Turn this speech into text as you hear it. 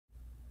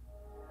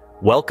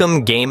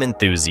Welcome, game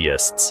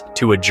enthusiasts,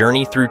 to a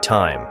journey through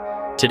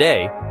time.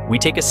 Today, we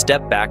take a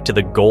step back to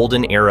the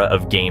golden era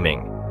of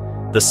gaming.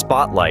 The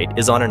spotlight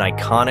is on an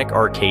iconic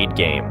arcade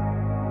game.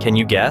 Can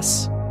you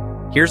guess?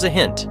 Here's a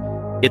hint.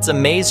 It's a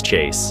maze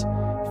chase,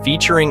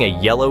 featuring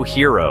a yellow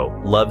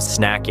hero loves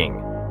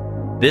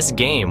snacking. This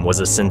game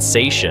was a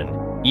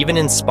sensation, even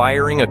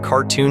inspiring a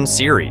cartoon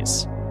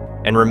series.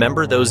 And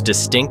remember those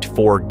distinct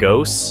four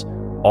ghosts,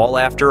 all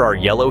after our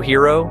yellow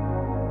hero?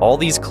 All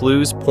these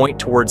clues point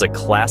towards a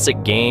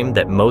classic game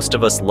that most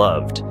of us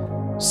loved.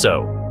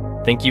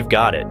 So, think you've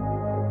got it?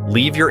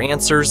 Leave your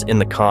answers in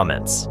the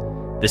comments.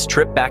 This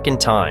trip back in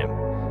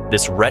time,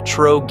 this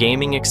retro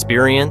gaming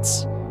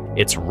experience,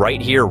 it's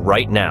right here,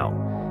 right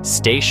now.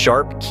 Stay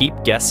sharp,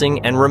 keep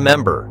guessing, and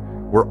remember,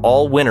 we're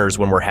all winners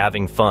when we're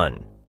having fun.